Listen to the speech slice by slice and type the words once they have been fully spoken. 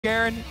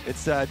Garen.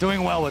 It's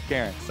doing well with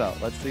Garen. So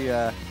let's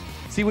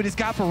see what he's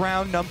got for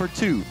round number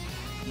 2.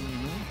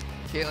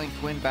 Caitlyn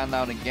Quinn banned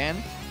out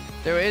again.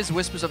 There is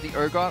whispers of the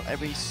Urgot.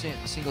 Every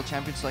single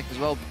champion select as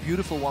well.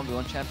 Beautiful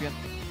 1v1 champion.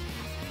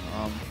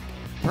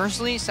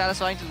 Personally,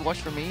 satisfying to watch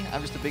for me.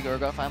 I'm just a big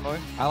Urgot fanboy.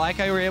 I like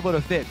how you were able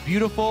to fit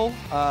Beautiful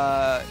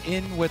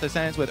in with a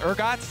sentence with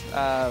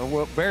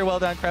Urgots. Very well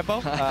done,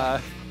 Crepo.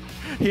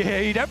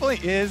 Yeah, he definitely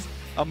is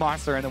a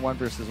monster in the 1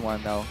 versus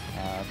 1, though.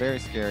 Very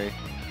scary.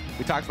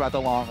 We talked about the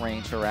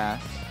long-range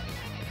harass.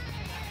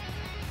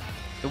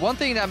 The one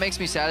thing that makes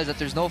me sad is that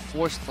there's no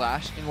forced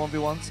flash in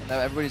 1v1s, and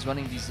that everybody's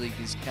running these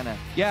kind of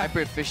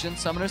hyper-efficient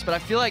summoners. But I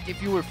feel like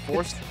if you were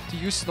forced to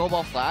use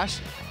Snowball Flash,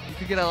 you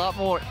could get a lot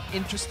more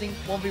interesting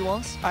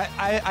 1v1s.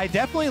 I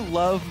definitely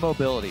love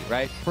mobility,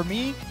 right? For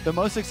me, the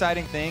most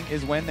exciting thing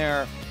is when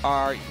there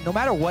are, no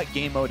matter what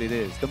game mode it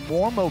is, the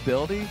more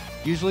mobility,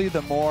 usually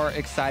the more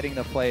exciting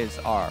the plays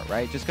are,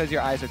 right? Just because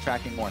your eyes are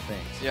tracking more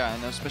things. Yeah,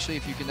 and especially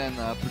if you can then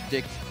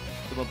predict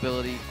the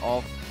mobility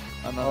of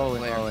another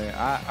player. All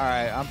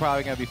right, I'm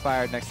probably going to be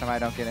fired next time I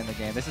don't get in the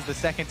game. This is the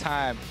second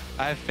time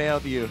I've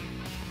failed you.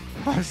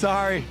 I'm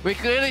sorry. We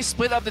clearly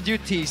split up the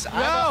duties. No!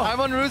 I'm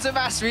on Runes and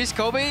Masteries.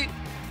 Kobe's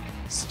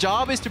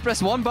job is to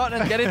press one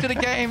button and get into the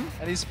game,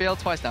 and he's failed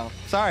twice now.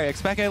 Sorry,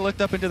 xPeke looked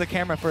up into the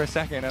camera for a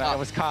second, and I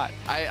was caught.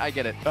 I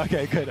get it.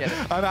 Okay, good.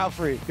 I'm out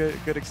free.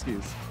 Good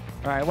excuse.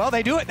 All right, well,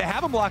 they do it. They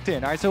have him locked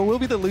in. All right, so it will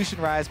be the Lucian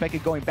Rise.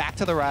 xPeke going back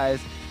to the Rise.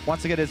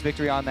 Wants to get his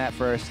victory on that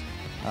first.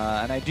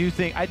 And I do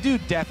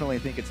definitely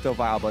think it's still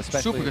viable,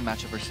 especially... Super good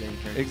matchup versus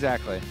AD carry.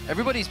 Exactly.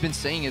 Everybody's been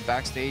saying it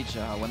backstage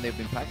when they've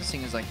been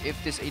practicing, is like,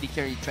 if this AD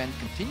carry trend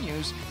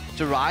continues,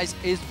 the Rise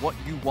is what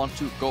you want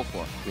to go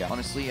for,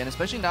 honestly. And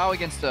especially now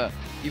against the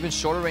even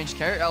shorter range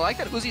carry. I like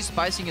that Uzi's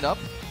spicing it up.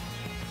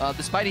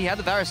 Despite he had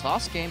the Varus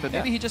last game, but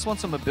maybe he just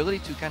wants some ability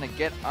to kind of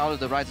get out of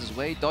the Rise's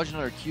way, dodge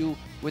another Q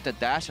with a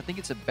dash. I think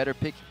it's a better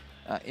pick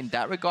in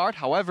that regard.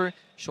 However,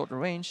 shorter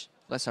range,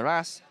 less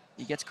harass.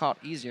 He gets caught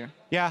easier.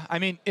 Yeah, I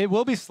mean, it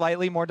will be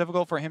slightly more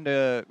difficult for him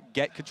to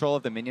get control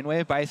of the minion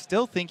wave, but I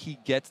still think he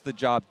gets the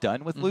job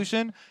done with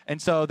Lucian.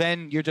 And so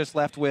then you're just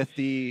left with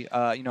the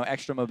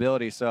extra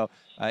mobility. So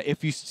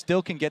if you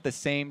still can get the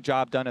same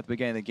job done at the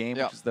beginning of the game,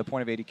 which is the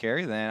point of AD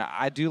carry, then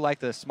I do like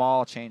the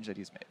small change that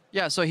he's made.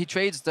 Yeah, so he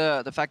trades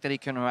the fact that he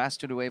can harass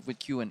to the wave with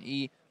Q and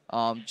E.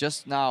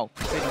 Just now,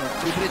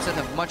 it's at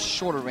a much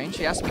shorter range.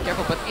 He has to be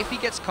careful, but if he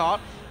gets caught,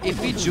 if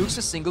he jukes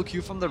a single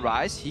Q from the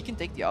Rise, he can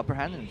take the upper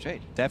hand in the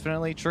trade.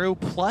 Definitely true.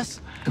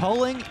 Plus,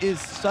 culling is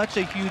such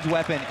a huge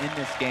weapon in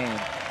this game.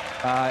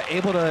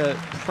 Able to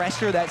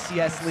pressure that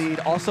CS lead,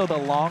 also the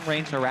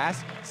long-range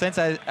harass. Since,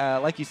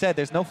 like you said,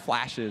 there's no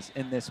flashes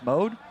in this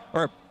mode.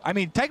 Or, I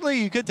mean,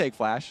 technically you could take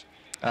flash.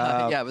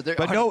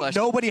 But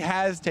nobody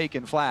has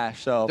taken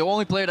Flash, so... The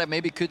only player that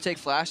maybe could take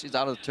Flash is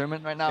out of the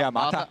tournament right now. Yeah,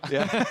 Mata.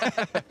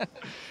 Yeah.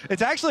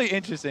 It's actually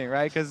interesting,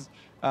 right? Because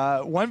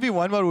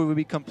 1v1 mode would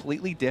be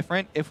completely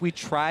different if we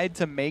tried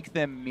to make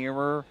them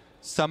mirror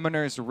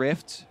Summoner's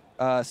Rift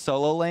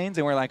solo lanes,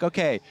 and we're like,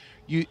 okay,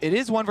 it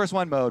is 1 versus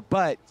 1 mode,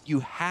 but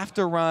you have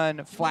to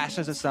run Flash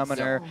as a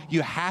Summoner.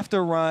 You have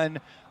to run,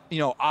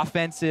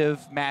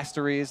 offensive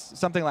masteries,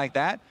 something like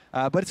that.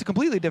 But it's a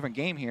completely different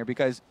game here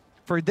because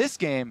for this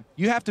game,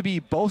 you have to be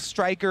both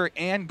striker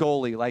and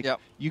goalie. Like,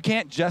 you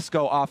can't just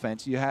go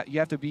offense. You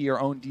have to be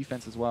your own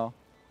defense as well.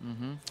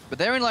 But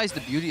therein lies the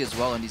beauty as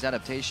well in these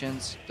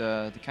adaptations,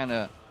 the kind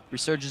of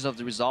resurgence of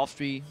the resolve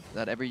tree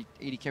that every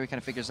AD carry kind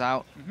of figures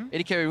out.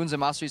 AD carry runes and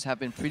masteries have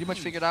been pretty much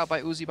figured out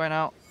by Uzi by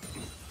now.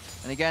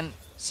 And again,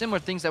 similar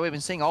things that we've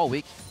been saying all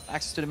week.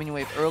 Access to the minion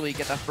wave early,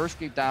 get that first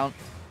creep down,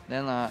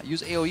 then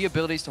use AoE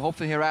abilities to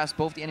hopefully harass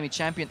both the enemy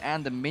champion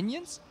and the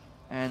minions,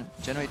 and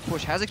generate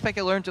push. Has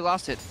xPeke learned to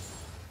last hit?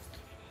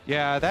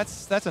 Yeah,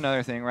 that's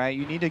another thing, right?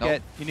 You need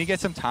to get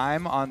some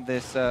time on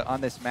this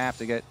map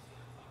to get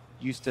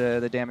used to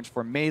the damage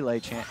for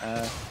melee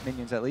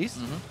minions at least.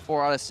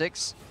 4 out of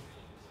 6.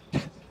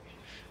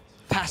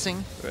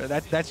 Passing.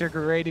 That's your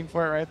grading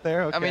for it right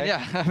there. Okay. I mean,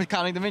 yeah, I'm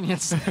counting the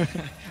minions.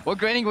 What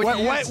grading would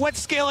you use? What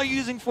scale are you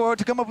using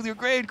to come up with your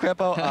grade,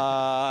 Crepo?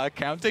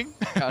 Counting.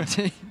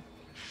 Counting.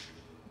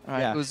 All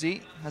right,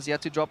 Uzi has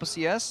yet to drop a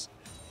CS.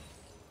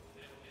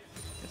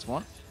 It's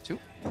 1, 2,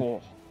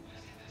 4.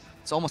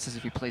 It's almost as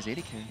if he plays AD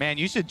carry. Man,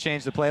 you should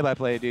change the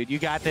play-by-play, dude. You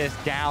got this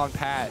down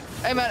pat.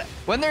 Hey, man,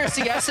 when they're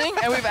CSing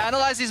and we've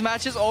analyzed these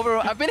matches over...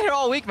 I've been here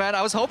all week, man.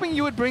 I was hoping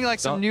you would bring,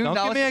 like, some new knowledge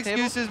to the table. Don't give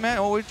me excuses, man.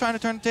 Oh, we're trying to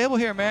turn the table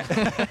here, man.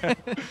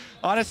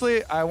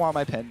 Honestly, I want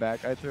my pen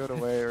back. I threw it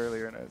away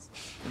earlier, and it's...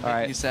 All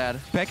right. You sad.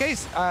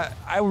 xPeke,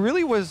 I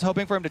really was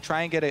hoping for him to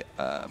try and get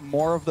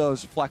more of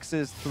those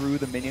fluxes through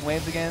the minion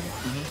waves again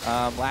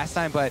last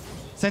time, but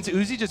since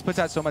Uzi just puts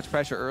out so much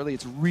pressure early,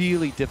 it's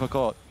really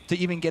difficult to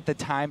even get the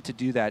time to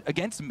do that.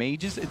 Against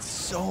mages, it's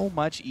so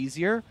much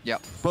easier.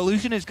 Yep. But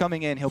Lucian is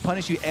coming in. He'll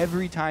punish you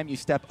every time you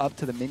step up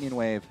to the minion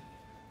wave.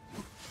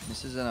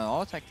 This is an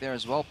all attack there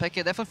as well. xPeke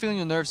definitely feeling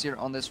your nerves here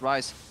on this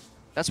Rise.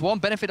 That's one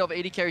benefit of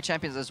AD carry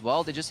champions as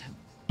well. They just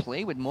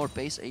play with more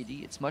base AD.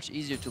 It's much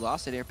easier to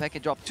last it here.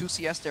 xPeke dropped 2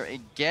 CS there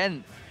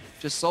again.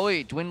 just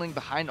slowly dwindling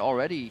behind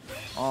already.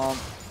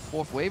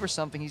 4th wave or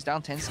something, he's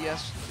down 10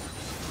 CS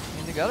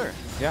in the gutter.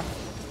 Yeah.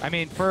 I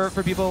mean, for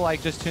people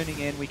like just tuning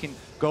in, we can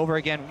go over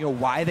again, you know,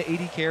 why the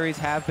AD carries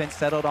have been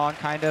settled on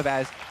kind of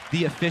as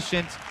the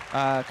efficient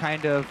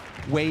kind of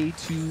way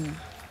to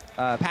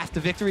path to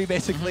victory,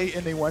 basically,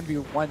 in the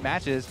 1v1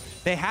 matches.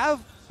 They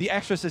have the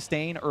extra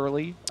sustain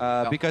early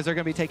because they're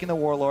going to be taking the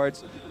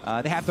Warlords.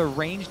 They have the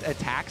ranged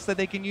attacks that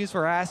they can use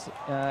for Ass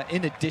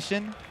in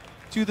addition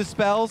to the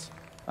spells.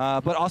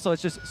 But also,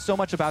 it's just so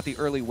much about the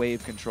early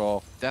wave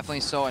control. Definitely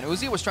so. And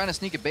Uzi was trying to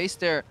sneak a base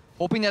there,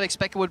 hoping that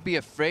xPeke would be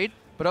afraid.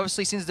 But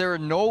obviously, since there are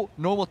no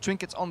normal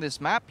trinkets on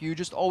this map, you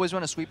just always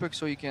run a sweeper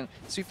so you can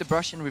sweep the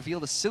brush and reveal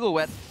the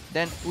silhouette.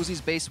 Then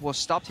Uzi's base was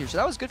stopped here. So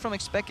that was good from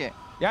xPeke.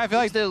 Yeah, I feel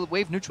like the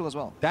wave neutral as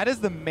well. That is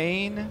the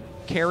main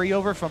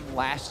carryover from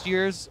last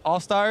year's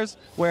All-Stars,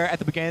 where at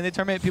the beginning of the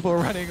tournament, people were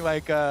running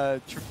like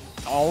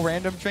all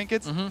random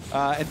trinkets.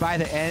 And by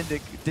the end,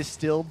 it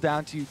distilled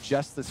down to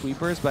just the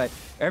sweepers. But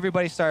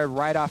everybody started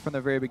right off from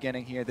the very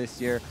beginning here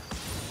this year,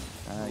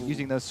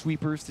 using those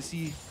sweepers to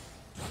see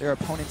their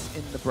opponents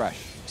in the brush.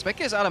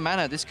 xPeke is out of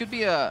mana. This could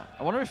be a...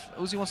 I wonder if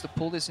Uzi wants to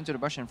pull this into the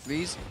brush and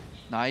freeze.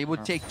 Nah, he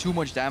would take too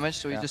much damage,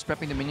 so he's just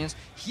prepping the minions.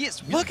 He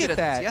is really good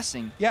at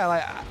CSing. Yeah,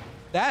 like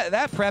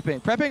that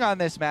prepping on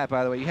this map,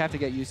 by the way, you have to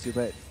get used to.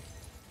 But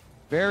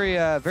very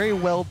very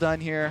well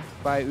done here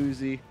by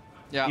Uzi.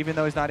 Yeah. Even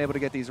though he's not able to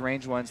get these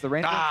range ones. The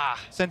range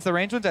since the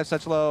range ones have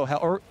such low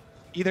health, or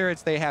either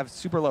it's they have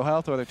super low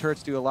health or their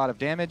turrets do a lot of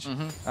damage.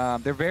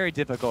 They're very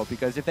difficult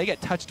because if they get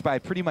touched by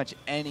pretty much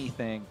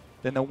anything,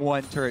 then the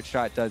one turret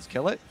shot does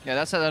kill it. Yeah,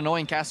 that's an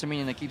annoying caster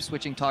minion that keeps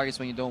switching targets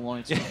when you don't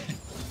want it to.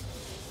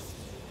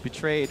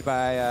 Betrayed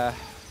by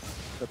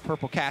the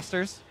purple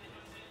casters.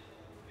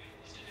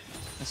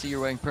 I see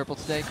you're wearing purple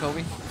today,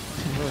 Kobe.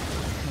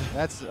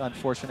 That's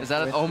unfortunate. Is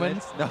that an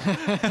omen? No.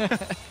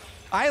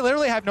 I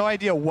literally have no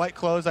idea what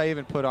clothes I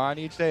even put on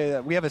each day.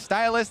 We have a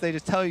stylist. They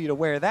just tell you to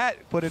wear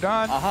that, put it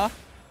on.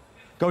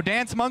 Go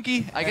dance,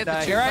 monkey. I get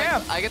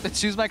to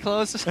choose my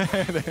clothes.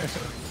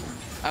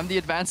 I'm the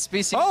advanced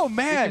species. Oh,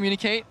 man. We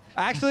communicate.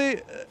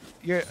 Actually,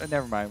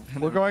 never mind.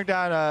 We're going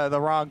down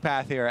the wrong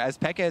path here, as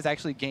Peke has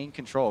actually gained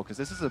control, because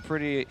this is a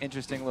pretty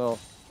interesting little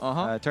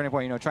turning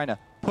point. You know, trying to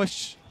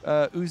push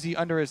Uzi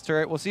under his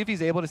turret. We'll see if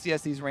he's able to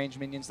CS these range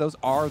minions. Those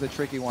are the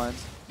tricky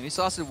ones. And he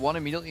sauced one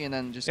immediately and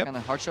then just kind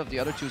of hard shove the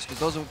other two, because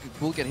those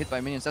will get hit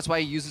by minions. That's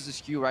why he uses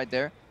his Q right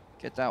there.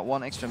 Get that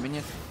one extra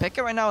minion.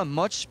 Peke right now in a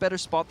much better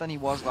spot than he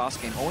was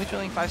last game. Only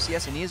trailing 5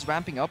 CS, and he is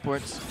ramping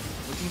upwards.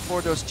 Looking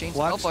for those chains.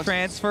 Flux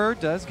transfer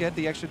does get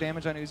the extra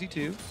damage on Uzi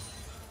too.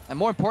 And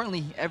more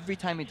importantly, every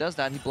time he does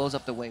that, he blows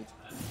up the wave.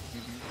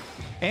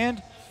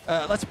 And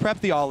let's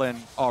prep the all-in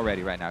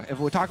already right now. If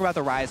we talk about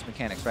the Rise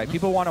mechanics, right?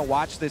 People want to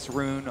watch this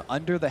rune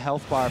under the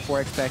health bar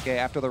for xPeke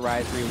after the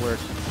Rise rework.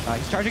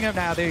 He's charging up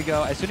now. There you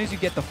go. As soon as you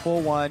get the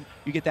full one,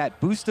 you get that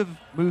boost of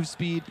move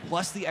speed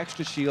plus the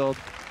extra shield.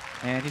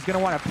 And he's going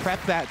to want to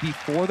prep that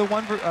before the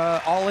one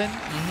all-in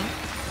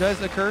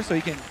does occur, so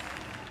he can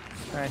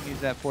try and use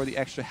that for the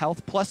extra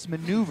health plus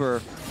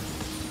maneuver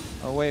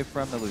away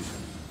from the Lucian.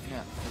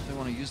 Yeah, definitely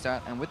want to use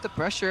that. And with the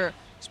pressure,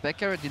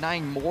 xPeke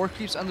denying more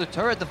creeps under the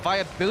turret. The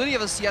viability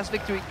of a CS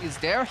victory is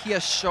there. He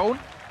has shown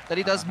that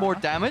he does more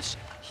damage.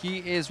 He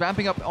is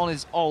ramping up on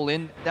his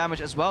all-in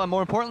damage as well. And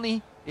more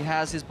importantly, he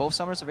has his both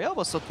summers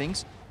available. So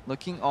things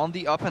looking on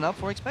the up and up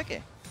for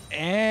xPeke.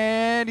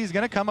 And he's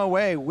going to come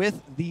away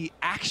with the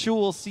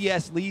actual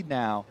CS lead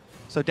now.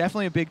 So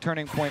definitely a big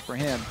turning point for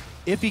him.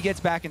 If he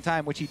gets back in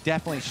time, which he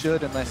definitely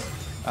should unless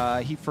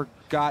he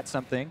forgot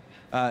something,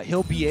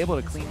 he'll be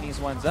able to clean these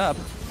ones up.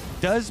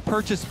 Does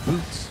purchase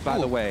boots, by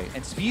the way.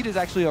 And speed is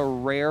actually a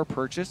rare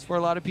purchase for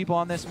a lot of people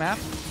on this map.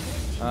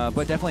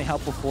 But definitely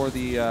helpful for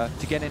the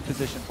to get in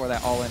position for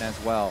that all-in as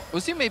well.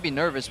 Uzi may be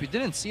nervous. We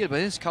didn't see it,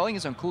 but his culling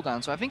is on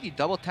cooldown. So I think he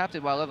double-tapped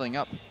it while leveling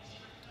up.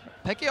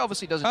 Peke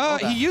obviously doesn't know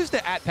that. He used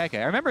it at Peke.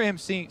 I remember him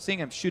seeing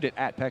him shoot it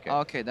at Peke.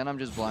 Okay, then I'm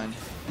just blind.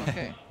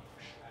 Okay.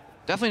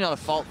 Definitely not a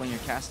fault when you're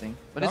casting,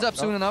 but it's up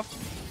soon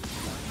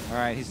enough. All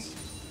right, he's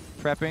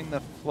prepping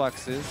the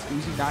fluxes.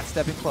 Uzi not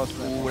stepping close.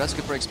 Ooh, that's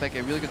good for xPeke.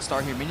 A really good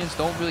start here. Minions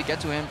don't really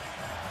get to him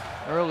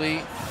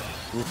early.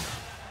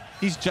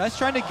 He's just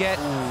trying to get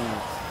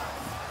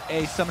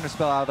a summoner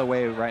spell out of the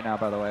way right now,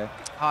 by the way.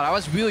 Oh, that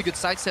was really good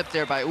sidestep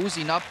there by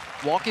Uzi, not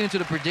walking into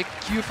the predict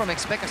Q from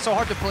xPeke. So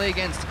hard to play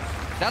against.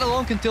 That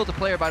alone can tilt the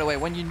player, by the way.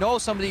 When you know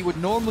somebody would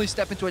normally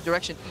step into a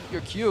direction, eat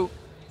your Q,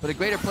 but a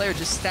greater player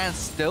just stands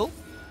still.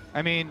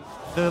 I mean,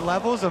 the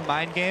levels of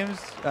mind games,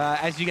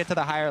 as you get to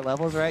the higher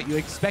levels, right, you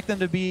expect them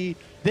to be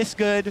this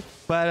good,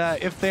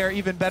 but if they're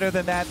even better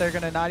than that, they're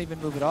going to not even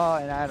move at all.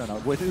 And I don't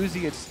know. With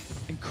Uzi, it's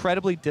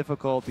incredibly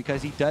difficult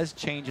because he does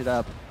change it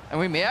up.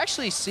 And we may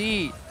actually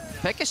see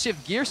Peke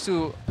shift gears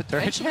to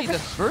potentially the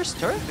first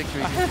turret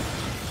victory. I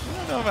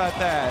don't know about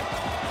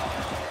that.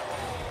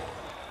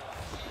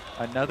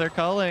 Another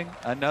culling,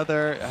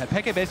 another...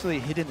 Peke basically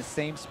hit in the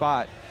same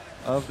spot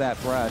of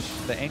that brush.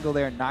 The angle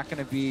there not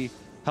going to be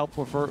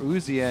helpful for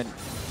Uzi, and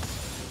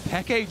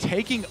Peke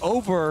taking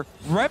over,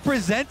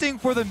 representing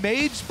for the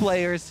mage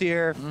players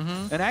here,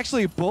 and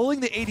actually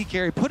bullying the AD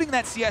carry, putting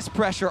that CS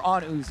pressure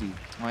on Uzi.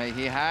 Right,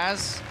 he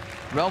has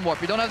Realm Warp.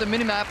 We don't have the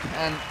minimap,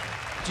 and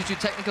due to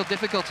technical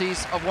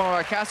difficulties of one of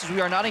our casters, we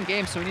are not in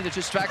game, so we need to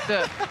just track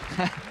the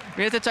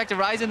we have to track the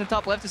Ryze in the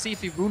top left to see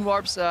if he Rune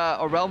Warps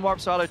or Realm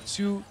Warps rather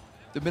to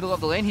the middle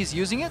of the lane. He's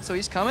using it, so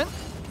he's coming.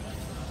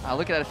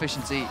 Look at that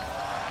efficiency.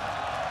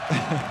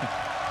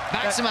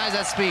 Maximize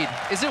that speed.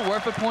 Is it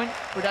worth a point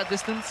for that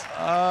distance?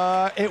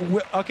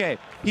 Okay,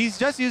 he's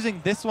just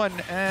using this one.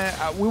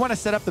 We want to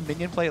set up the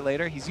minion plate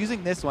later. He's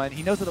using this one.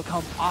 He knows it'll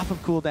come off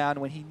of cooldown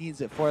when he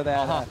needs it for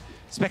that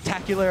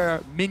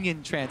spectacular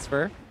minion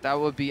transfer. That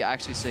would be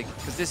actually sick,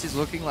 because this is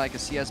looking like a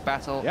CS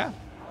battle. Yeah.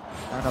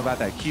 I don't know about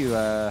that Q,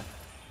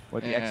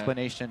 what the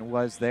explanation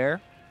was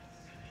there.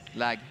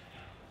 Lag.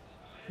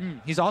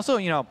 He's also,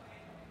 you know,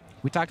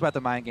 we talked about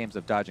the mind games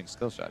of dodging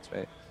skill shots,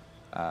 right?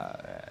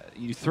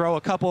 You throw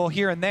a couple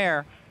here and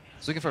there.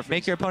 He's looking for a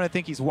make your opponent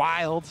think he's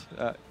wild.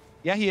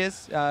 Yeah, he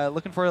is.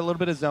 Looking for a little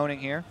bit of zoning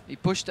here. He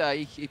pushed,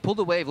 he pulled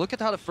the wave. Look at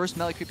how the first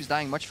melee creep is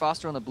dying much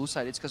faster on the blue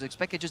side. It's because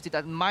xPeke just did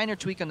that minor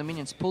tweak on the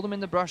minions, pulled them in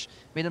the brush,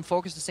 made them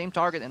focus the same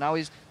target, and now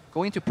he's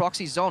going to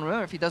proxy zone.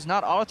 Remember, if he does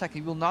not auto attack,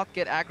 he will not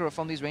get aggro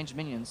from these ranged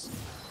minions.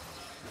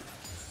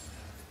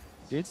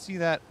 Did see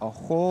that a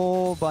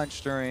whole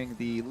bunch during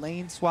the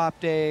lane swap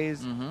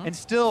days, and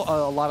still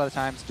a lot of the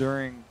times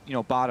during, you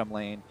know, bottom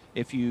lane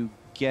if you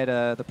get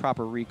the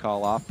proper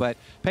recall off. But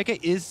Peke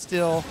is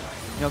still,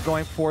 you know,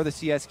 going for the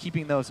CS,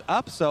 keeping those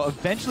up. So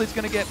eventually it's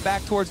going to get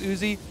back towards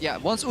Uzi. Yeah,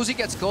 once Uzi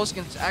gets close, he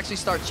can actually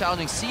start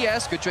challenging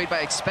CS. Good trade by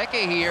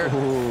xPeke here.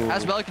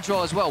 Has belly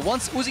control as well.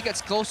 Once Uzi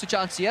gets close to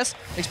challenge CS,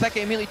 xPeke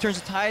immediately turns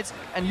the tides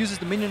and uses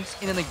the minions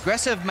in an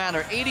aggressive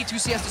manner. 82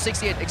 CS to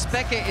 68.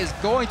 xPeke is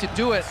going to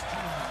do it.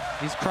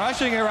 He's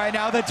crushing it right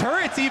now. The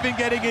turret's even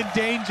getting in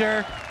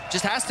danger.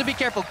 Just has to be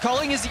careful.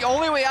 Culling is the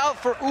only way out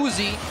for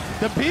Uzi.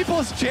 The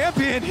people's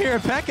champion here,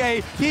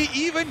 Peke, he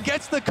even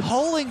gets the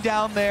culling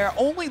down there,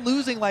 only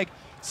losing like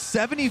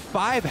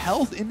 75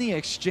 health in the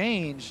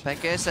exchange.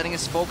 Peke is setting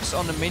his focus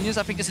on the minions.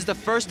 I think this is the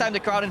first time the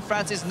crowd in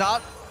France is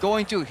not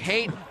going to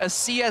hate a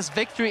CS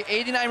victory.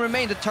 89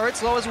 remain. The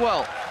turret's low as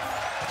well.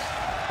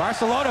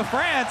 Barcelona,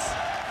 France.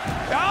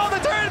 Oh, the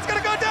turret's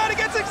gonna go down. He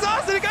gets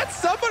exhausted. He got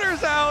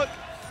summoners out.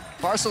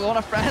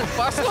 Barcelona, France,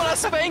 Barcelona,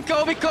 Spain,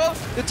 Kobico.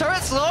 The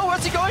turret's low.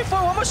 What's he going for?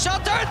 One more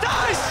shot. Turret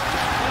dies!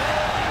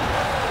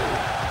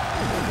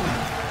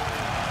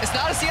 It's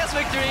not a CS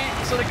victory,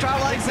 so the crowd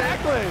likes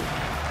exactly.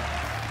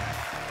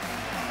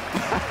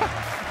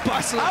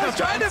 Barcelona, I was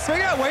trying to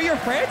figure out where your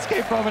France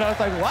came from, and I was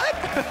like, what?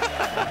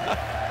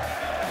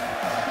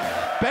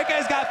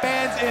 Peke's got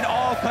fans in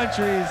all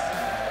countries.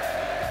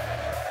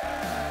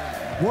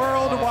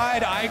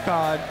 Worldwide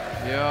icon.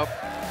 Yep.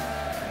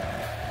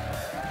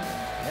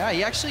 Yeah,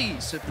 he actually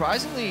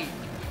surprisingly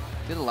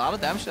did a lot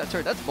of damage to that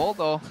turret. That's bold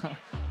though.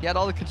 He had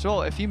all the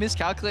control. If he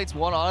miscalculates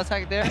one auto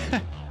attack there,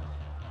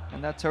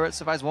 and that turret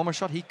survives one more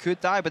shot, he could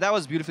die. But that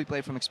was beautifully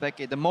played from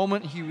xPeke. The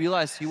moment he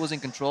realized he was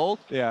in control,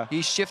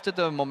 he shifted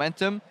the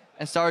momentum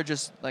and started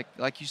just,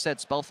 like you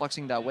said, spell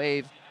fluxing that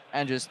wave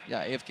and just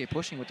AFK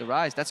pushing with the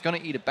Ryze. That's gonna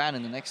eat a ban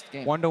in the next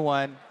game.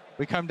 1-1.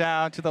 We come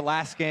down to the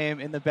last game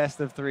in the best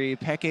of 3.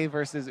 Peke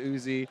versus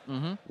Uzi.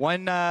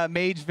 One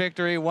mage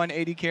victory, one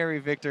AD carry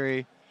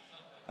victory.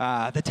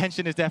 The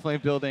tension is definitely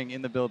building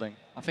in the building.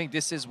 I think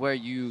this is where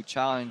you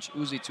challenge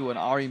Uzi to an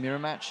Ari mirror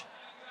match.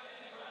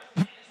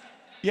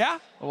 Yeah,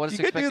 or what is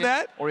you could do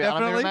that. Orianna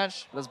mirror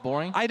match? That's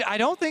boring. I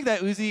don't think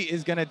that Uzi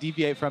is going to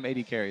deviate from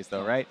AD carries,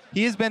 though, right?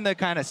 He has been the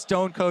kind of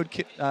stone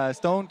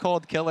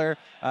cold killer,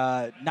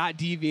 not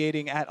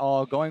deviating at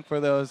all, going for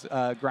those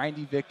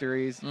grindy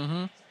victories.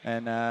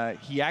 And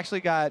he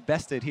actually got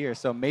bested here,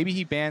 so maybe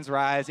he bans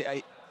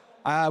Ryze.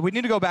 We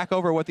need to go back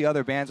over what the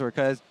other bans were,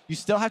 because you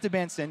still have to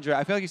ban Syndra.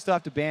 I feel like you still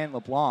have to ban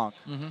LeBlanc.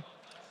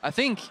 I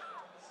think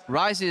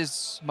Ryze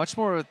is much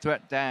more of a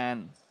threat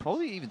than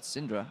probably even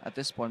Syndra at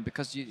this point,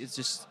 because it's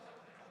just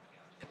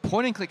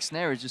point-and-click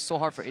snare is just so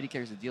hard for AD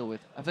carries to deal with.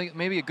 I think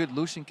maybe a good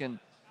Lucian can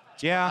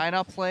kind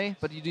of play,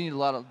 but you do need a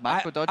lot of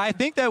macro dodge. I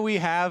think that we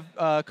have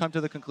come to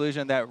the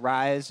conclusion that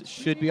Ryze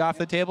should be off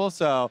the table,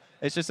 so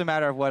it's just a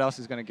matter of what else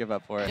he's going to give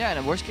up for it. Yeah, and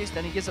in worst case,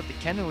 then he gives up the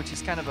Kennen, which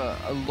is kind of a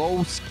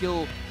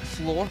low-skill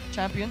floor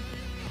champion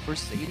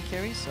versus the AD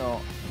carry,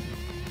 so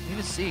we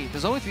need to see.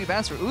 There's only 3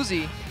 bans for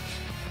Uzi.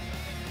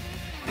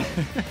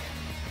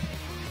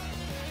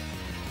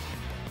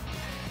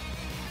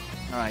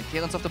 All right,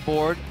 Caitlyn's off the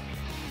board.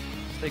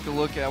 Let's take a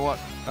look at what...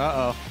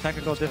 Uh-oh,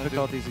 technical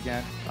difficulties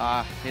again.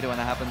 Hate it when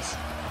that happens.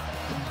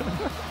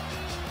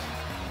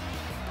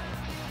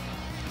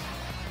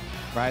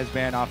 Ryze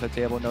ban off the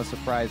table, no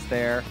surprise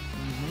there.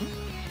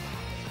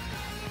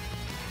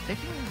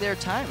 Taking their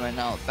time right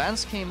now.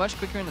 Bans came much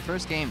quicker in the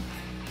first game.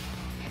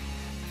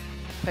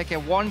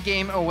 Peke 1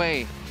 game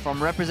away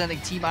from representing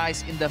Team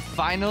Ice in the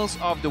finals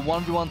of the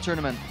 1v1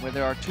 tournament, where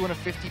there are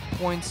 250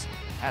 points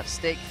at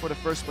stake for the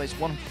first place,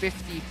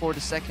 150 for the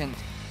second.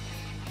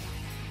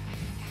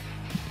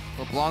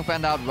 LeBlanc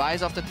banned out,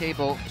 Ryze off the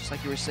table, just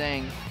like you were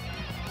saying.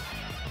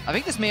 I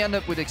think this may end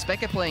up with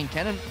xPeke playing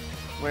Cannon,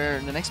 where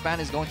the next ban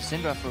is going to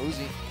Syndra for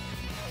Uzi.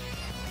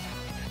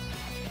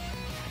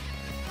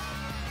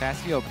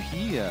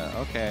 Cassiopeia,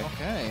 okay.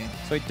 Okay.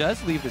 So he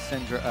does leave the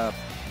Syndra up.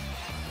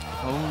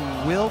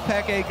 Oh, will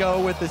Peke go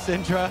with the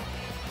Syndra?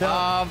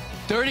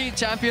 Dirty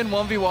champion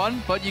 1v1,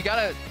 but you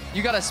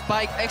gotta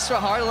spike extra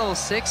hard level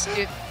 6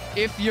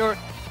 if you're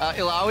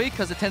Ilaoi,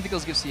 because the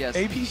tentacles give CS.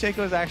 AP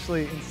Shaco is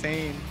actually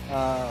insane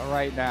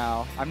right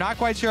now. I'm not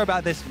quite sure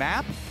about this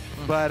map,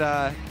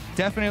 but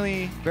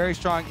definitely very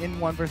strong in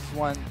 1 versus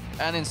 1.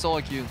 And in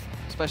solo queue,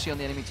 especially on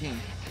the enemy team.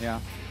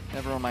 Yeah.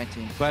 Never on my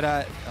team.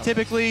 But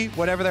typically,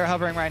 whatever they're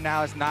hovering right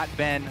now has not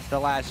been the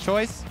last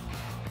choice.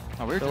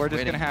 Oh, we're just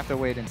going to have to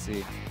wait and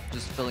see.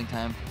 Just filling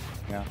time.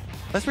 Yeah.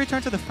 Let's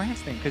return to the France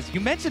thing, because you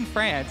mentioned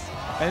France,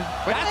 and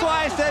that's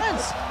why I said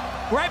France.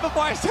 Right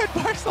before I said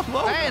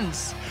Barcelona.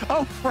 France.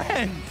 Oh,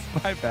 France.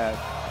 My bad.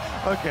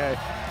 Okay.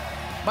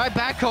 My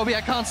bad, Kobe.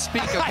 I can't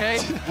speak,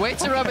 okay? Wait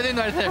to rub it in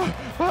right there.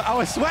 I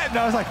was sweating.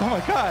 I was like, oh my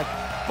God.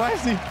 Why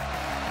is he?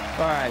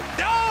 All right.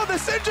 No, the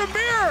Syndra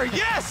mirror.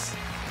 Yes.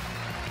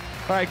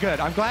 All right, good.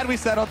 I'm glad we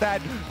settled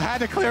that. I had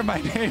to clear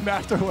my name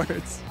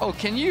afterwards. Oh,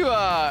 can you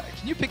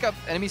pick up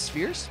enemy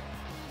spheres?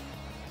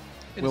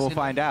 We'll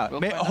find out.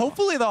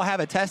 Hopefully they'll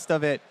have a test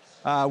of it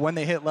when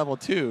they hit level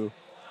 2.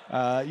 You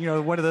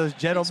know, one of those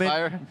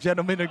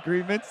gentleman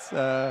agreements.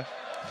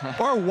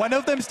 Or one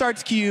of them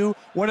starts Q,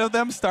 one of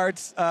them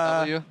starts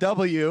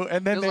W,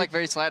 and then feels like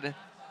very slanted.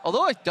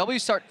 Although like W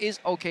start is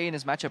okay in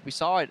this matchup, we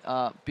saw it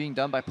being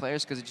done by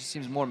players because it just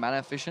seems more mana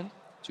efficient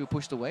to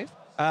push the wave.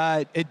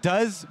 It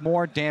does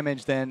more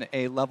damage than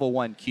a level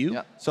 1 Q.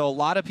 Yep. So a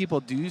lot of people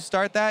do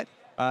start that.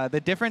 The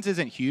difference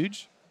isn't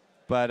huge,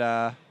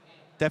 but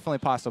definitely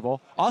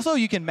possible. Also,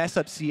 you can mess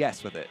up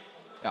CS with it.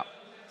 Yeah.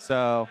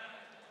 So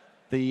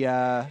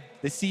the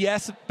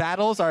CS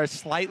battles are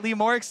slightly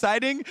more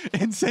exciting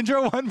in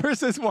Syndra 1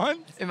 versus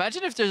 1.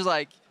 Imagine if there's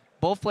like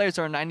both players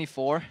are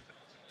 94.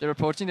 They're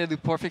approaching, they do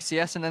perfect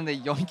CS, and then they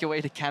yoink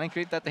away the cannon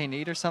creep that they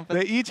need or something.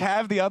 They each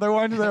have the other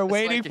one. They're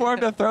waiting for him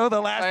to throw the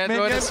last minion.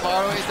 Throw it as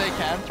far away as they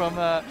can from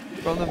the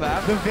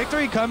map. The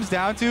victory comes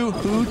down to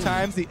who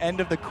times the end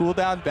of the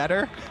cooldown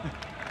better.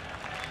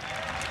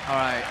 All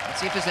right,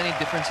 let's see if there's any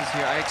differences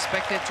here. I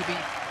expect it to be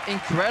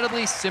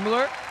incredibly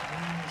similar.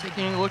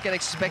 Taking a look at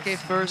xPeke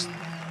first.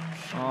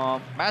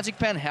 Magic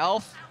Pen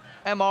health,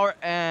 MR,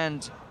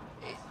 and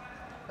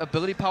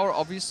ability power,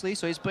 obviously.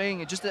 So he's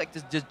playing just like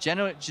this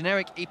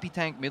generic AP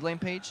tank mid lane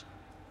page.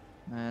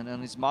 And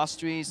on his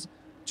masteries,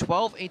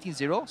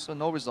 12-18-0, so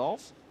no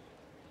resolve.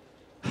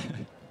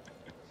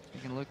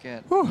 You can look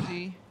at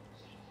Uzi.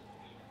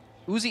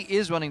 Uzi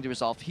is running the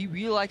resolve. He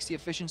really likes the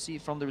efficiency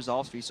from the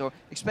resolve tree. So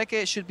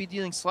xPeke should be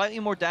dealing slightly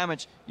more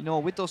damage, you know,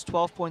 with those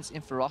 12 points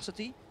in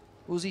ferocity.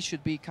 Uzi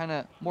should be kind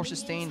of more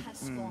sustained.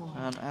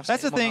 And have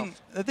That's the thing.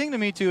 Health. The thing to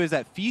me too is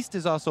that Feast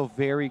is also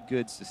very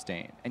good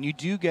sustain, and you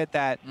do get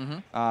that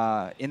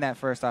in that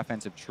first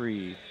offensive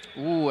tree.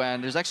 Ooh,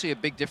 and there's actually a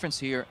big difference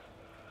here.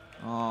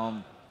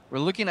 We're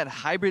looking at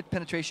hybrid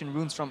penetration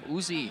runes from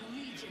Uzi,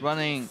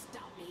 running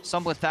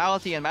some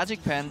lethality and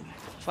magic pen,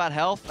 flat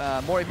health,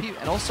 more AP,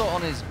 and also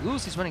on his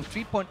blues he's running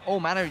 3.0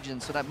 mana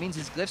regen. So that means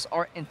his glyphs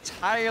are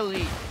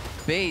entirely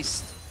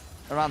based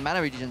around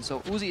mana regen. So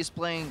Uzi is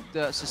playing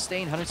the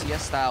sustained 100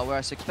 CS style,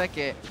 whereas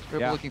xPeke,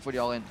 we're looking for the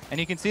all-in. And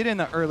you can see it in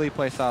the early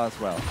play style as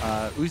well.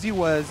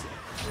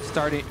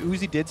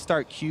 Uzi did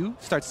start Q,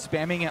 starts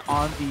spamming it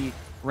on the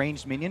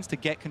ranged minions to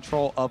get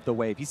control of the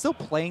wave. He's still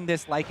playing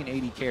this like an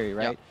AD carry,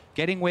 right? Yep.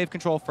 Getting wave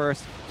control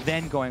first,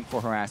 then going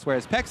for harass.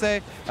 Whereas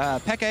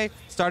Peke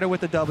started with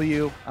the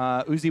W.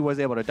 Uzi was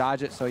able to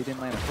dodge it, so he didn't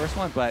land the first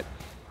one, but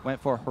went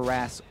for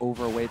harass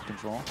over wave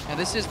control. And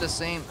this is the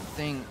same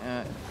thing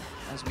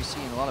as we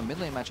see in a lot of mid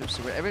lane matchups.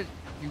 So wherever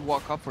you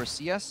walk up for a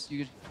CS,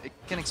 you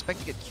can expect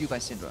to get Q'd by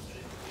Syndra.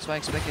 That's why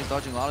xPeke is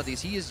dodging a lot of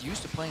these. He is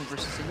used to playing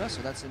versus Syndra,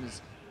 so that's in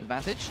his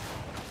advantage.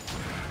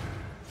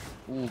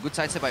 Ooh, good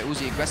sidestep by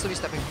Uzi, aggressively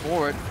stepping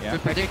forward. Yeah,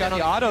 good predict got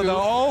the auto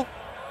though.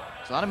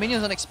 There's a lot of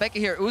minions on xPeke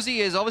here. Uzi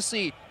is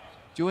obviously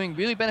doing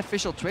really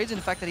beneficial trades in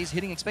the fact that he's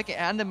hitting xPeke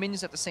and the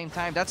minions at the same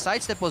time. That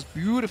sidestep was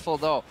beautiful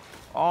though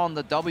on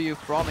the W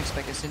from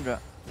xPeke Syndra.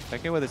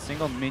 xPeke with a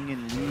single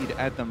minion lead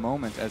at the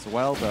moment as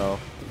well though.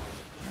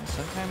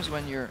 Sometimes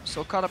when you're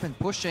so caught up in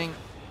pushing,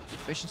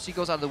 efficiency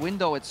goes out the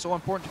window. It's so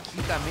important to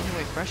keep that minion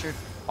wave pressured.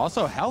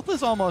 Also, health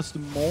is almost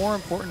more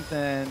important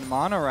than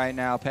mana right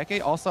now.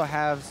 Peke also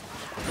has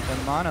the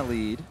mana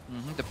lead.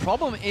 The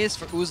problem is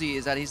for Uzi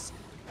is that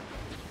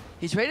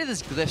he traded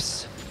his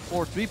glyphs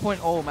for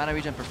 3.0 mana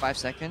regen per 5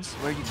 seconds,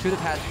 where you could have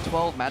had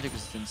 12 magic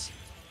resistance.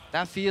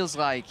 That feels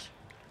like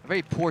a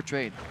very poor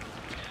trade.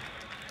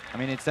 I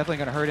mean, it's definitely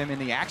going to hurt him in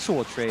the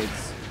actual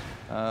trades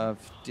of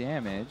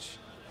damage.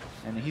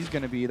 And he's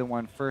going to be the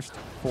one forced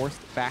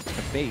back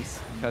to base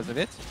because of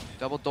it.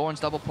 Double Dorns,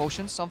 double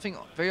potions, something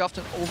very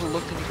often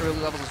overlooked in the early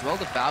levels as well,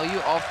 the value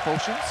of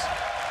potions.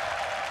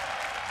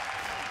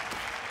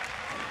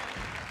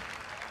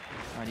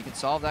 All right, you can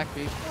solve that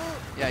creep.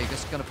 Yeah, you're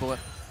just going to pull it.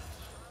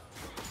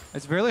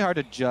 It's really hard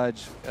to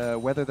judge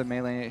whether the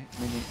melee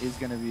minion is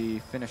going to be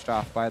finished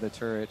off by the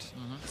turret.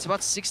 It's about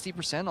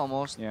 60%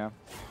 almost. Yeah.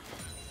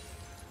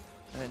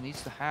 And it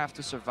needs to have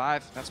to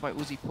survive. That's why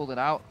Uzi pulled it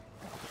out.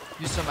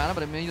 Used some mana,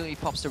 but immediately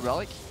pops the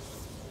relic.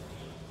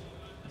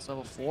 That's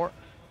level 4.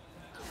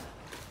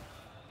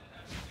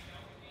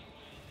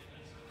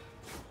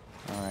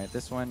 All right,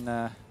 this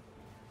one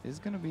is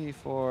going to be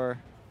for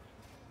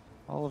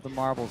all of the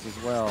marbles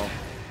as well.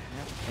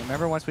 Yep.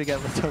 Remember, once we get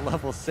to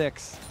level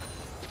 6,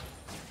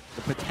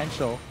 the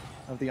potential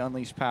of the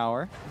unleashed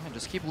power. And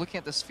just keep looking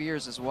at the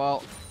spheres as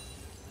well.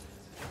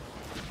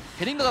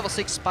 Hitting the level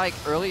 6 spike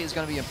early is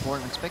going to be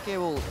important. xPeke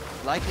will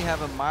likely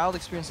have a mild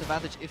experience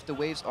advantage if the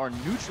waves are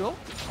neutral.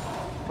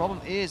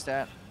 Problem is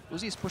that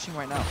Uzi is pushing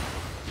right now.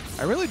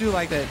 I really do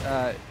like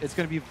that it's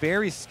going to be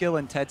very skill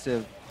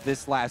intensive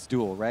this last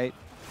duel, right?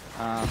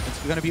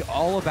 It's going to be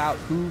all about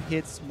who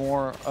hits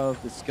more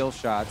of the skill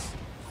shots.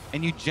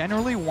 And you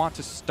generally want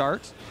to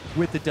start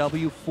with the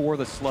W for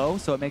the slow,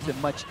 so it makes it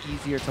much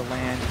easier to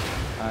land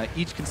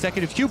each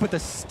consecutive Q. But the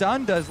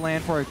stun does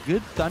land for a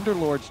good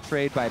Thunderlord's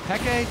trade by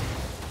Peke.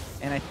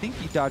 And I think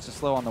he dodged the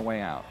slow on the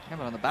way out. Yeah,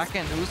 but on the back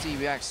end, Uzi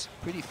reacts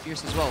pretty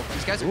fierce as well.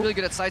 These guys are really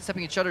good at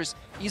sidestepping each other's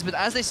E's, but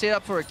as they set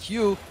up for a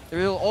Q, there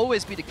will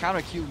always be the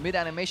counter Q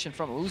mid-animation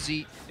from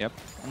Uzi. Yep.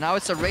 And now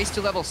it's a race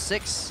to level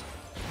 6.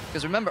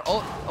 Because remember,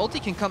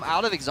 ulti can come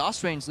out of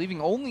exhaust range,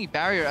 leaving only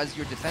barrier as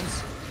your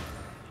defense.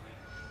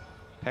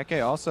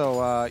 Peke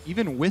also,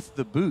 even with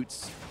the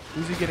boots,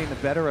 Uzi getting the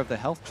better of the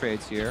health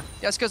trades here.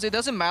 Yes, because it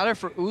doesn't matter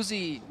for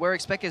Uzi where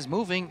xPeke is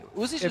moving.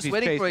 Uzi's just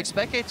waiting for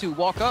xPeke to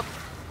walk up,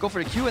 go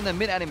for the Q, and then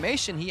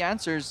mid-animation, he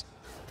answers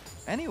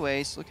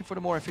anyways, looking for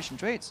the more efficient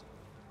trades.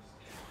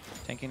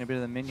 Tanking a bit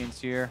of the minions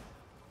here.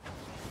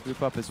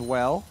 Group up as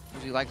well.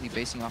 Uzi likely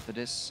basing off the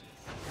disc.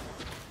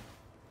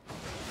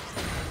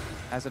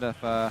 Has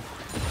enough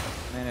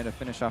mana to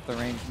finish off the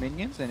ranged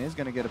minions and is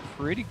going to get a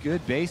pretty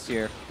good base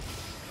here.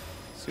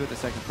 See what the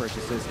second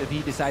purchase is. If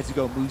he decides to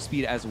go move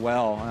speed as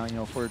well, you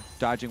know, for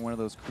dodging one of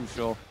those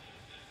crucial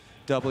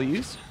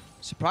W's.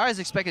 Surprised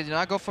xPeke did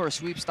not go for a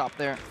sweep stop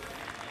there.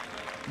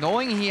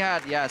 Knowing he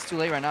had, yeah, it's too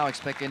late right now,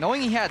 xPeke.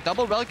 Knowing he had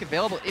double relic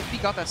available, if he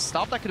got that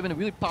stop, that could have been a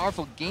really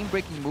powerful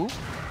game-breaking move.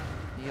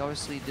 He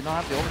obviously did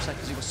not have the oversight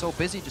because he was so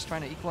busy just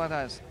trying to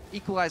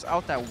equalize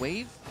out that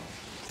wave.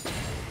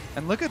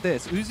 And look at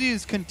this.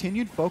 Uzi's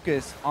continued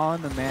focus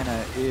on the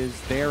mana is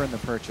there in the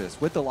purchase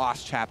with the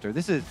Lost Chapter.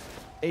 This is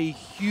a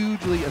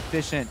hugely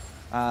efficient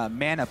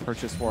mana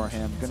purchase for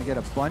him. Going to get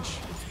a bunch.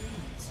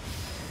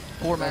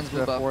 Poor man's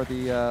move up. For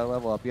the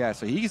level up. Yeah,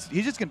 so he's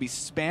just going to be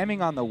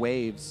spamming on the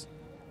waves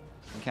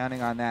and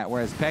counting on that.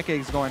 Whereas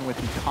Peke's going with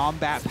the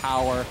combat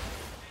power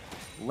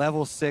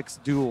level 6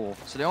 duel.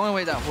 So the only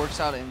way that works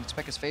out in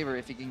xPeke's favor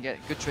if he can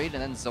get good trade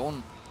and then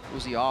zone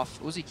Uzi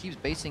off. Uzi keeps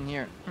basing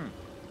here.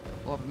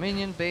 Pull up a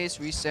minion, base,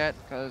 reset,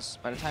 because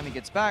by the time he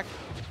gets back,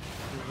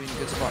 he'll be in a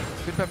good spot.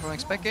 Good prep from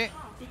xPeke.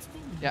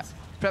 Yeah,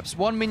 preps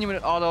one minion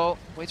with auto,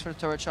 waits for the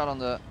turret shot on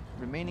the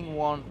remaining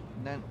one,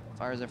 and then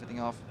fires everything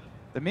off.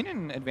 The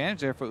minion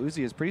advantage there for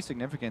Uzi is pretty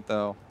significant,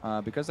 though,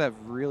 because they have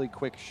really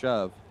quick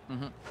shove.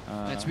 And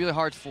it's really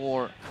hard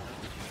for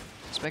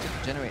xPeke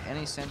to generate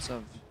any sense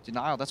of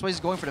denial. That's why he's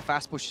going for the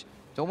fast push.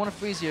 Don't want to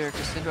freeze here,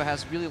 because Syndra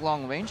has really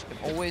long range.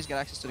 Can always get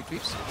access to the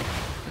creeps.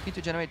 Looking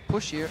to generate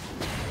push here.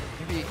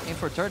 Maybe aim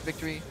for a turret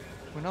victory.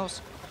 Who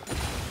knows?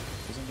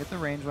 Doesn't get the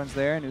range ones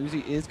there, and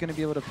Uzi is going to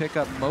be able to pick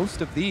up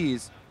most of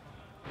these.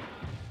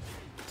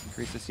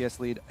 Increase the CS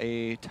lead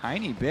a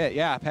tiny bit.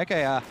 Yeah,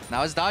 Peke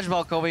Now it's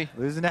dodgeball, Kobe.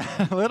 losing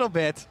a little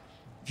bit.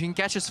 If you can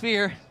catch a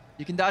sphere,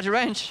 you can dodge a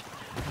wrench.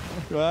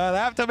 Well,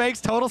 that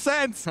makes total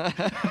sense.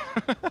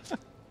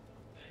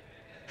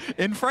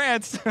 In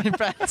France. In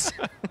France.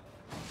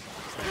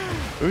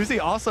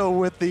 Uzi also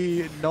with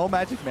the no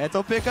magic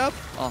mantle pickup.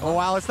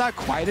 While it's not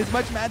quite as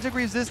much magic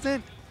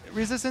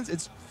resistance,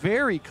 it's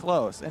very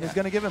close, and it's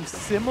going to give him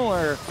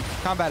similar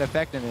combat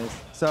effectiveness.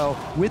 So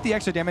with the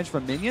extra damage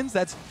from minions,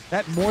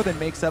 that more than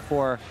makes up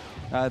for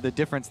the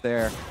difference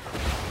there.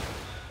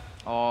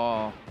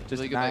 Oh, Just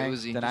really good by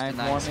Uzi. denying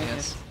more minions.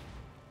 Yes.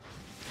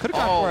 Could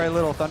have gone for a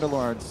little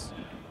Thunderlord's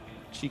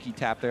cheeky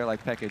tap there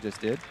like Peke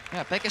just did.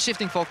 Yeah, Peke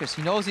shifting focus.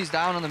 He knows he's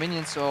down on the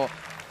minions, so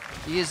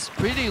he is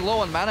pretty low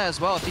on mana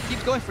as well. If he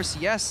keeps going for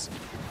CS,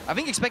 I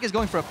think xPeke is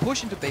going for a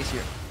push into base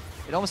here.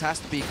 It almost has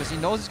to be, because he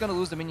knows he's going to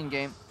lose the minion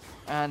game.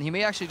 And he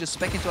may actually just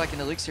spec into like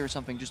an elixir or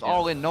something, just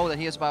all in, know that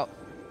he has about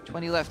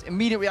 20 left.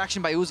 Immediate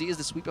reaction by Uzi is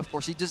the sweep, of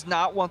course. He does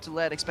not want to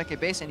let xPeke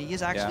base, and he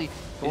is actually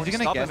going to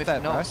stop him if he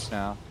knows. Rush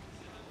now?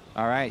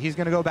 All right, he's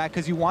going to go back,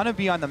 because you want to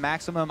be on the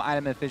maximum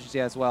item efficiency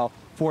as well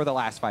for the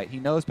last fight. He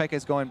knows Peke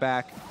is going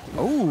back.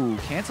 Oh,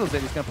 cancels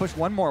it. He's going to push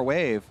one more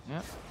wave.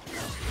 Yeah.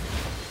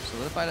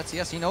 Solidify that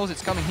CS. He knows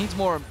it's coming. He needs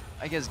more,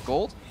 I guess,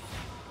 gold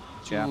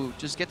to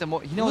just get the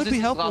more. He knows it would be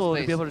helpful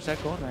to be able to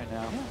check gold right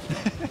now.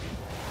 Yeah.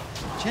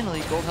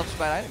 Generally, gold helps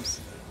buy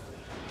items.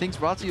 Things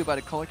brought to you by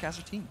the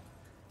Colorcaster team.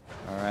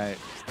 All right,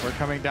 we're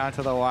coming down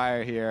to the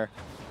wire here,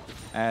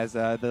 as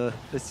the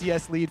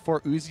CS lead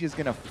for Uzi is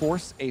going to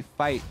force a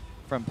fight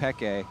from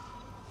Peke.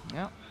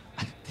 Yeah.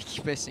 They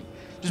keep missing.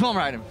 Just one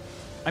more item.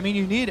 I mean,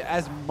 you need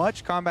as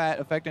much combat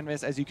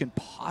effectiveness as you can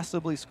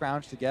possibly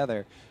scrounge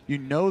together. You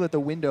know that the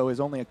window is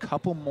only a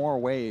couple more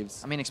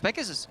waves. I mean, xPeke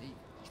is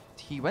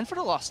he went for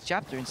the Lost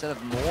Chapter instead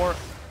of more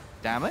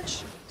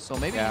damage. So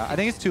maybe I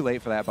think it's too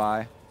late for that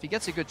buy. If he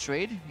gets a good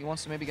trade, he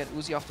wants to maybe get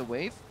Uzi off the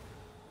wave.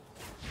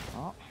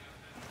 Oh.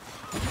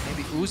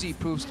 Maybe Uzi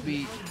proves to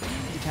be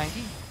too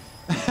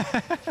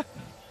tanky.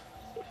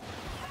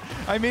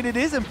 I mean, it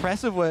is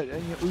impressive what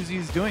Uzi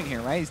is doing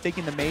here, right? He's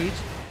taking the mage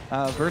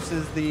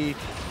versus the...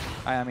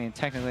 I mean,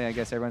 technically, I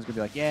guess everyone's going to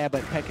be like, yeah,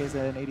 but Peke is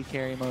an 80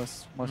 carry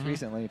most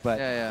recently. But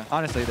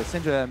honestly, the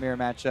Syndra mirror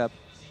matchup,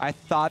 I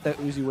thought that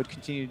Uzi would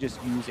continue to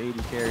just use 80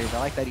 carries. I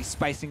like that he's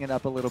spicing it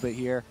up a little bit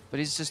here. But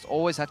he's just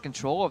always had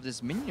control of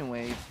this minion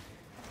wave.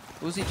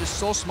 Uzi just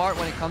so smart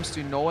when it comes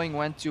to knowing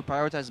when to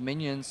prioritize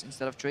minions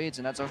instead of trades,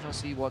 and that's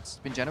obviously what's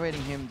been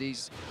generating him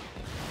these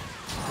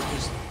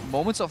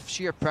moments of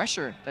sheer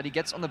pressure that he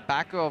gets on the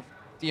back of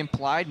the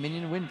implied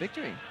minion win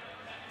victory.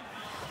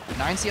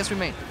 9 CS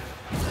remain.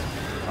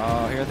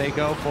 Oh, here they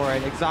go for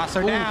it.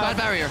 Exhauster down. Bad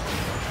barrier.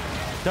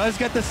 Does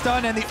get the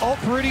stun and the ult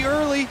pretty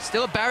early.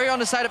 Still a barrier on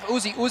the side of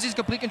Uzi. Uzi's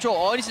complete control.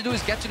 All he needs to do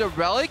is get to the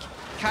relic.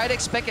 Kite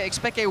xPeke.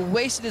 xPeke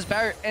wasted his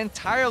barrier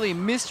entirely,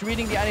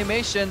 misreading the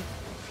animation.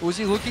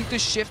 Uzi looking to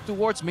shift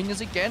towards minions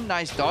again.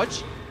 Nice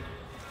dodge.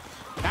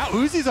 Now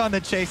Uzi's on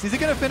the chase. Is he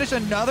going to finish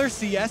another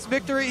CS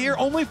victory here?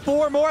 Only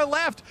 4 more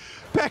left.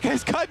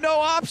 Peke's got no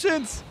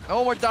options.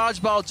 No more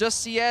dodgeball, just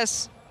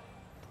CS.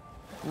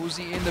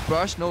 Uzi in the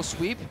brush, no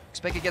sweep.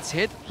 xPeke gets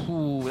hit.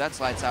 Ooh, that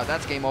slides out.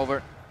 That's game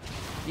over.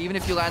 Even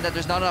if you land that,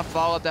 there's not enough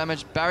follow-up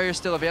damage. Barrier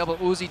still available.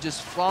 Uzi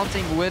just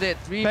flaunting with it.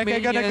 3 Peke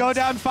minions. gonna go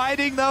down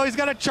fighting though. He's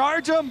gonna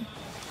charge him.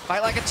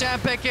 Fight like a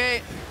champ,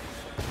 Peke.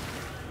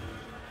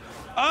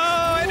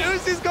 Oh, and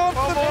Uzi's going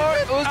for the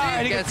more. Uzi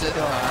right, gets it.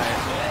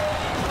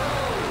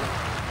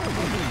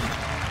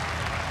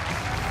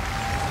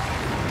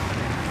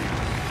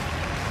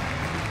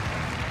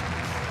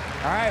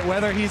 All right,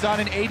 whether he's on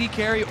an 80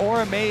 carry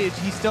or a mage,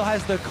 he still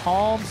has the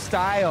calm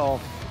style.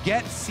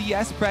 Get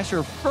CS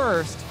pressure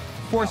first,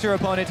 force your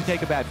opponent to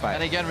take a bad fight.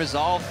 And again,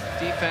 resolve,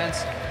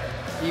 defense.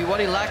 What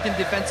he lacked in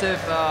defensive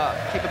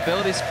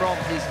capabilities from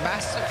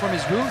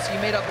his runes, he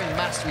made up in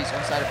masteries on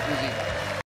the side of Uzi.